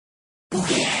Did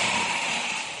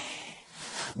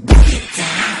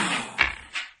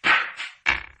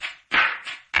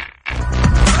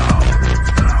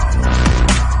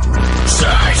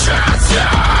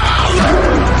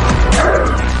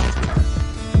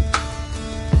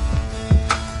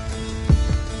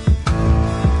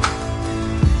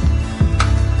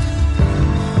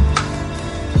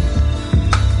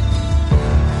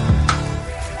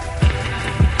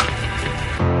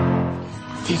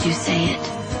you say it?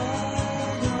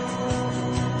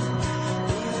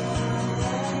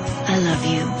 I love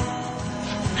you.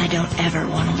 I don't ever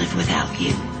want to live without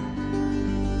you.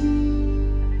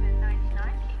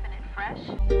 Keeping it fresh.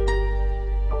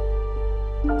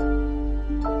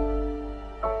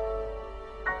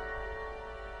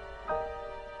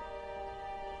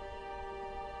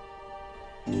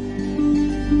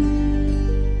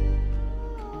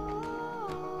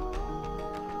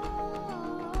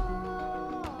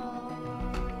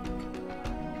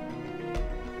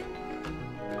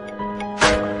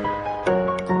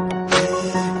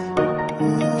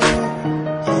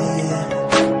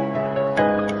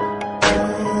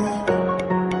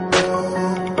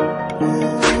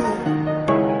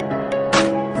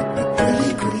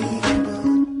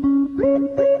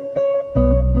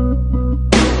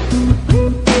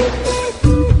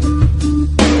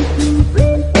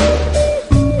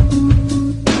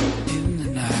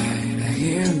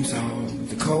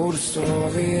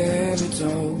 Story ever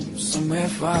told, somewhere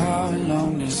far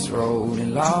along this road,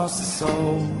 and lost a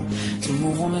soul to a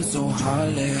woman so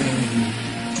heartless.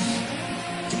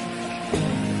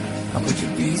 How could you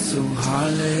be so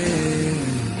heartless?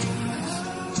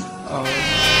 Oh.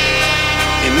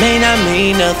 It may not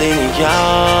mean nothing to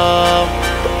y'all,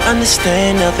 but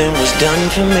understand nothing was done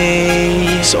for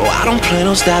me, so I don't plan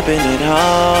on stopping at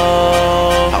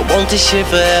all. I want this shit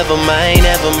forever, mine,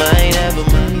 ever mine, ever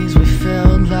mine. We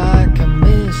felt like a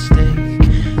mistake,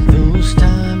 those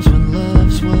times when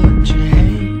love's what you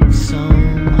hate.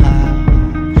 Somehow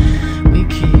we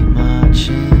keep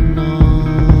marching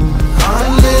on.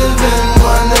 I'm living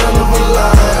one hell of a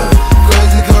life.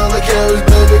 Crazy color carries,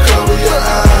 baby, cover your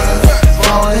eyes.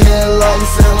 Falling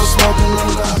headlights and I'm smoking a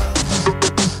lot.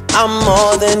 I'm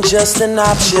more than just an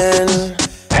option.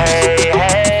 Hey,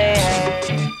 hey, hey.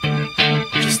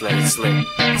 Just let it slip.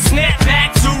 Snap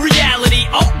back to reality.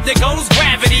 Oh, there goes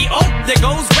gravity. Oh, there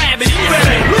goes gravity.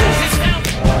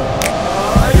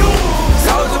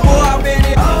 Soldier boy, I've been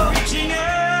Reaching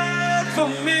out for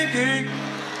me.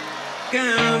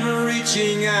 I'm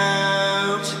reaching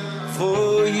out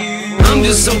for you. I'm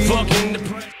just so fucking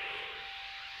depressed.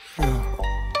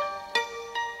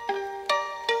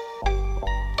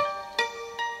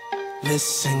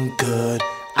 Listen good,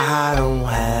 I don't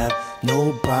have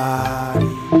nobody.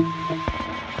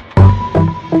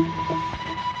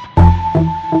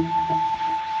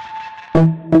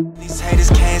 These haters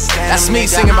can't stand. That's me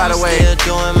singing, by the way, in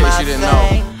case you didn't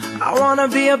know. I wanna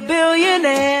be a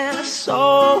billionaire,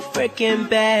 so freaking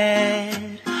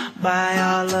bad. Buy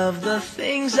all of the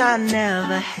things I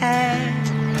never had.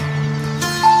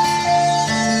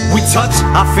 We touch,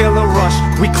 I feel a rush.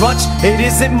 We clutch, it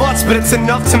isn't much, but it's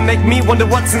enough to make me wonder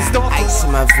what's in store. Ice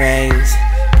in my veins,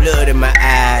 blood in my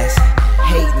eyes,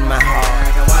 hate in my heart.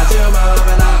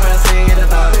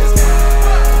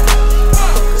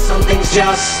 Some things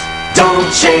just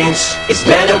don't change. It's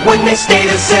better when they stay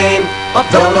the same.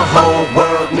 Although the whole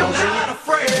world knows I'm not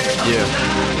afraid. Yeah.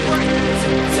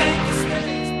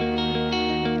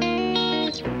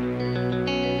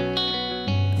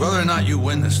 Whether or not you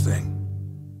win this thing,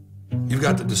 you've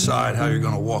got to decide how you're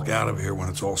going to walk out of here when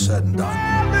it's all said and done.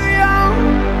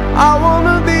 I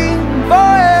wanna be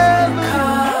forever.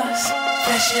 Cars,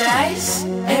 flashing lights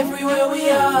everywhere we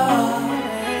are.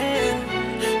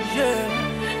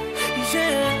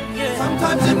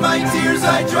 Sometimes in my tears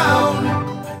I drown.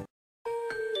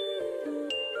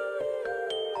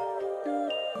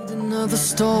 Another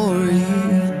story,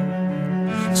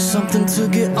 something to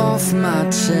get off my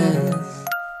chest.